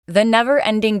The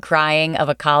never-ending crying of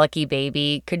a colicky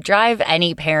baby could drive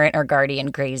any parent or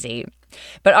guardian crazy.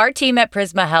 But our team at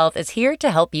Prisma Health is here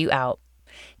to help you out.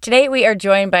 Today, we are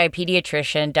joined by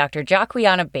pediatrician Dr.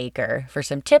 Jacquiana Baker for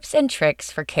some tips and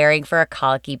tricks for caring for a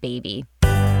colicky baby.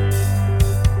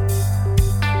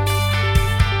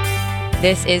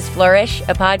 This is Flourish,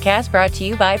 a podcast brought to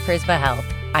you by Prisma Health.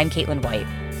 I'm Caitlin White.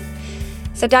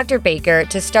 So, Dr. Baker,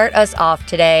 to start us off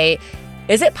today,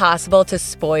 is it possible to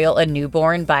spoil a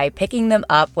newborn by picking them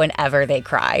up whenever they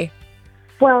cry?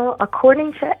 Well,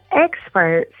 according to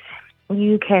experts,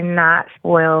 you cannot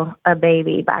spoil a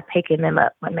baby by picking them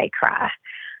up when they cry.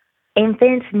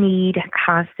 Infants need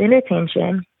constant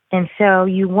attention, and so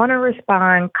you want to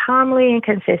respond calmly and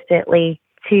consistently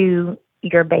to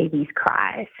your baby's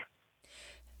cries.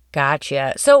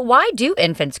 Gotcha. So why do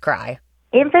infants cry?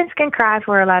 Infants can cry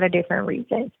for a lot of different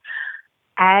reasons.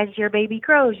 As your baby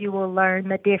grows, you will learn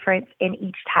the difference in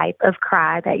each type of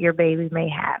cry that your baby may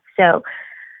have. So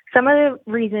some of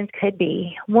the reasons could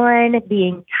be, one,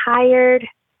 being tired,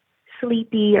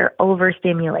 sleepy, or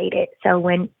overstimulated. So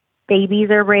when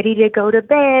babies are ready to go to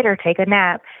bed or take a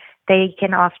nap, they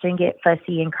can often get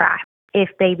fussy and cry. If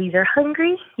babies are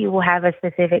hungry, you will have a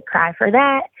specific cry for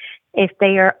that. If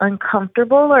they are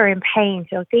uncomfortable or in pain,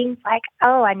 so things like,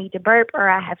 oh, I need to burp or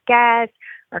I have gas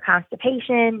or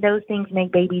constipation, those things make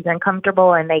babies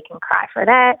uncomfortable and they can cry for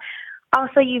that.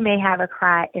 Also, you may have a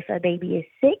cry if a baby is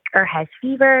sick or has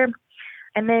fever.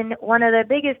 And then one of the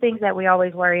biggest things that we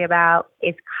always worry about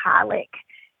is colic.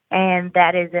 And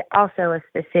that is also a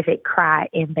specific cry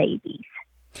in babies.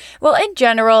 Well, in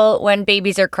general, when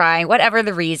babies are crying, whatever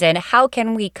the reason, how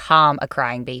can we calm a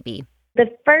crying baby? The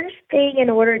first thing in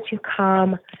order to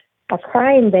calm a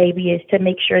crying baby is to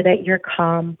make sure that you're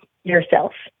calm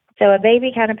yourself. So a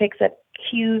baby kind of picks up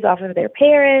cues off of their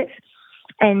parents.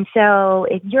 And so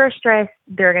if you're stressed,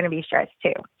 they're going to be stressed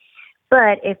too.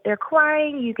 But if they're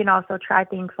crying, you can also try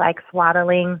things like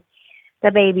swaddling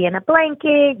the baby in a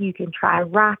blanket. You can try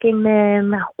rocking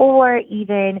them or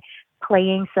even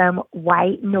playing some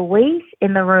white noise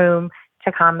in the room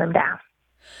to calm them down.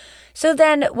 So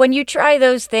then when you try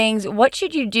those things, what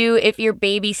should you do if your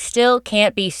baby still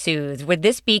can't be soothed? Would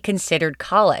this be considered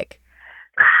colic?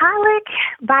 Colic,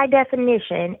 by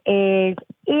definition, is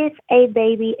if a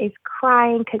baby is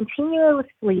crying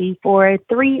continuously for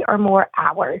 3 or more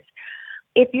hours.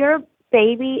 If your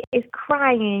baby is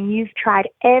crying, you've tried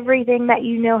everything that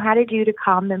you know how to do to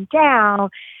calm them down,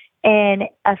 and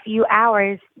a few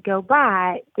hours go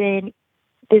by, then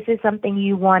this is something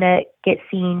you want to get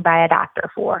seen by a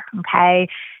doctor for, okay?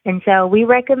 And so we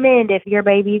recommend if your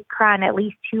baby's crying at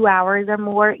least 2 hours or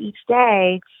more each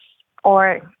day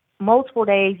or multiple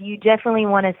days, you definitely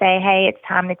want to say, hey, it's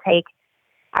time to take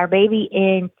our baby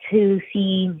in to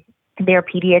see their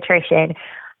pediatrician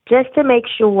just to make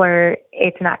sure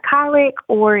it's not colic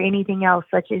or anything else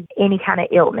such as any kind of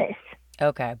illness.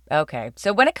 Okay.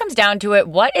 So when it comes down to it,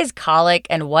 what is colic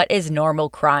and what is normal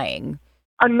crying?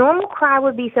 A normal cry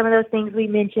would be some of those things we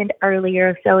mentioned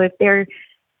earlier. So if they're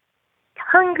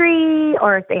hungry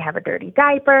or if they have a dirty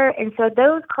diaper. And so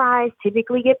those cries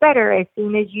typically get better as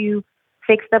soon as you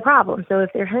fix the problem. So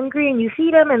if they're hungry and you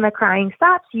feed them and the crying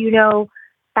stops, you know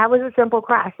that was a simple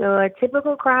cry. So a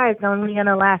typical cry is only going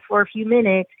to last for a few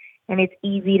minutes and it's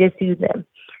easy to soothe them.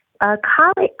 A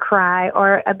colic cry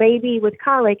or a baby with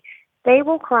colic, they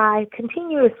will cry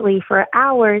continuously for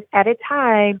hours at a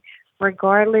time,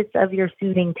 regardless of your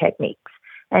soothing techniques.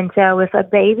 And so if a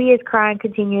baby is crying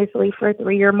continuously for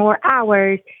 3 or more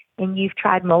hours and you've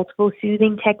tried multiple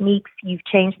soothing techniques, you've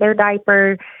changed their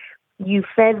diaper, you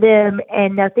fed them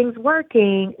and nothing's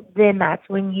working, then that's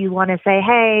when you want to say,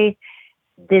 hey,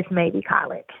 this may be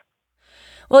colic.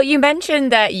 Well, you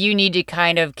mentioned that you need to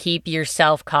kind of keep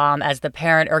yourself calm as the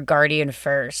parent or guardian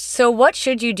first. So what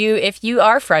should you do if you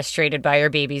are frustrated by your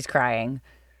baby's crying?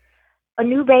 A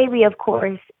new baby, of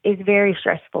course, is very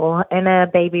stressful, and a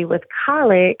baby with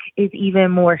colic is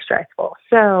even more stressful.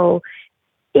 So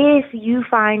if you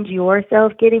find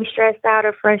yourself getting stressed out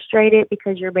or frustrated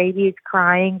because your baby is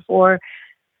crying for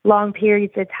long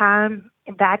periods of time,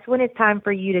 that's when it's time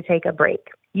for you to take a break.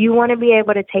 You want to be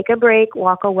able to take a break,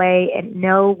 walk away, and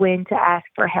know when to ask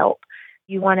for help.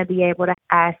 You want to be able to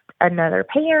ask another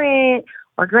parent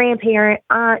or grandparent,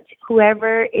 aunt,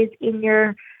 whoever is in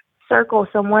your circle,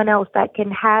 someone else that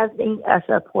can have a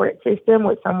support system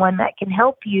with someone that can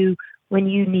help you when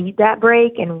you need that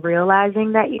break, and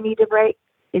realizing that you need a break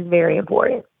is very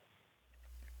important.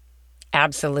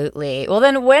 Absolutely. Well,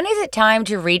 then when is it time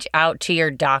to reach out to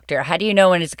your doctor? How do you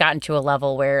know when it's gotten to a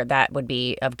level where that would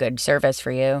be of good service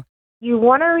for you? You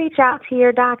want to reach out to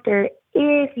your doctor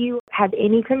if you have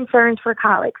any concerns for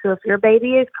colic, so if your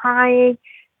baby is crying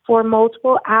for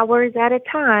multiple hours at a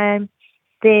time,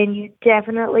 then you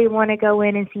definitely want to go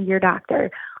in and see your doctor.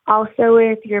 Also,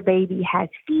 if your baby has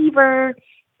fever,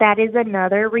 that is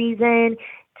another reason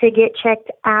to get checked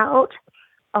out,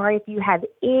 or if you have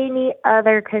any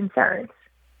other concerns.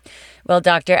 Well,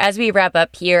 doctor, as we wrap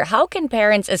up here, how can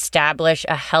parents establish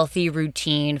a healthy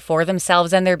routine for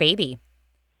themselves and their baby?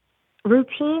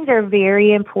 Routines are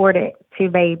very important to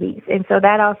babies, and so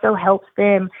that also helps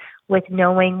them with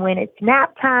knowing when it's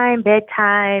nap time,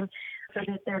 bedtime, so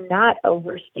that they're not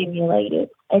overstimulated.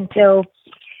 And so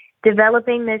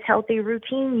developing this healthy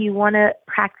routine, you want to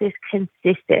practice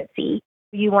consistency.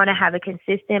 You want to have a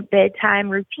consistent bedtime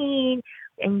routine,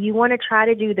 and you want to try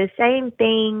to do the same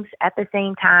things at the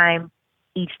same time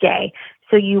each day.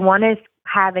 So you want to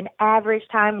have an average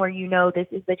time where you know this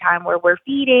is the time where we're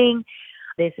feeding,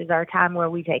 this is our time where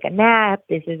we take a nap,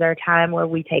 this is our time where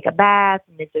we take a bath,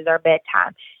 and this is our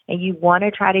bedtime. And you want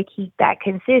to try to keep that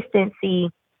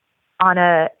consistency on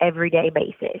a everyday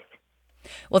basis.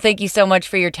 Well, thank you so much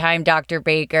for your time, Dr.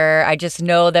 Baker. I just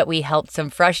know that we helped some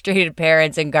frustrated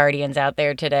parents and guardians out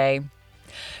there today.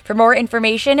 For more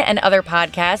information and other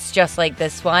podcasts just like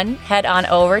this one, head on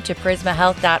over to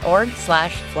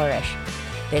prismahealth.org/flourish.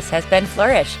 This has been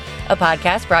Flourish, a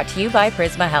podcast brought to you by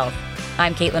Prisma Health.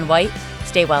 I'm Caitlin White.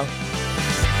 Stay well.